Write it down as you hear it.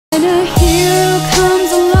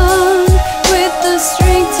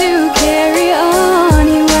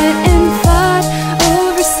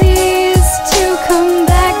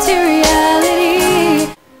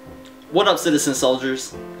citizen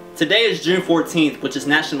soldiers? Today is June 14th, which is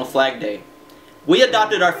National Flag Day. We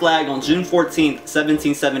adopted our flag on June 14th,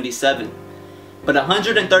 1777. But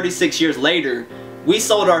 136 years later, we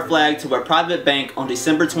sold our flag to a private bank on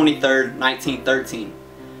December 23rd, 1913.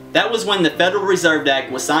 That was when the Federal Reserve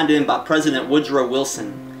Act was signed in by President Woodrow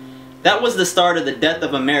Wilson. That was the start of the death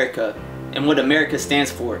of America and what America stands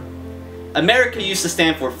for. America used to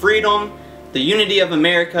stand for freedom, the unity of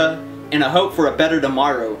America, and a hope for a better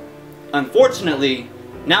tomorrow. Unfortunately,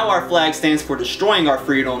 now our flag stands for destroying our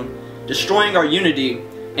freedom, destroying our unity,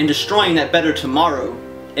 and destroying that better tomorrow,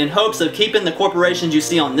 in hopes of keeping the corporations you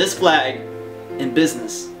see on this flag in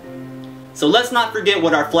business. So let's not forget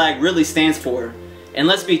what our flag really stands for, and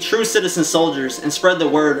let's be true citizen soldiers and spread the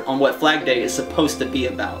word on what Flag Day is supposed to be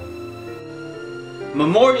about.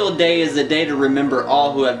 Memorial Day is a day to remember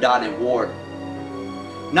all who have died in war.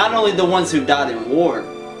 Not only the ones who died in war,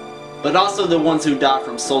 but also the ones who died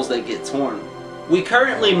from souls that get torn. We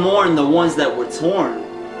currently mourn the ones that were torn,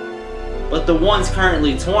 but the ones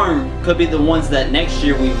currently torn could be the ones that next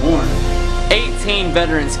year we mourn. 18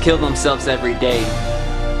 veterans kill themselves every day,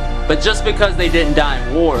 but just because they didn't die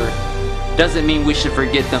in war doesn't mean we should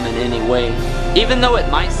forget them in any way. Even though it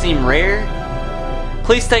might seem rare,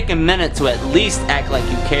 please take a minute to at least act like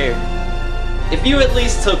you care. If you at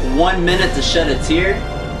least took 1 minute to shed a tear,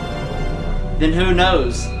 then who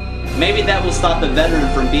knows, maybe that will stop a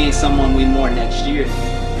veteran from being someone we mourn next year.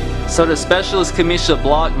 So to Specialist Kamisha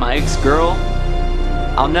Block, my ex-girl,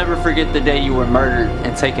 I'll never forget the day you were murdered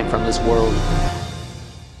and taken from this world.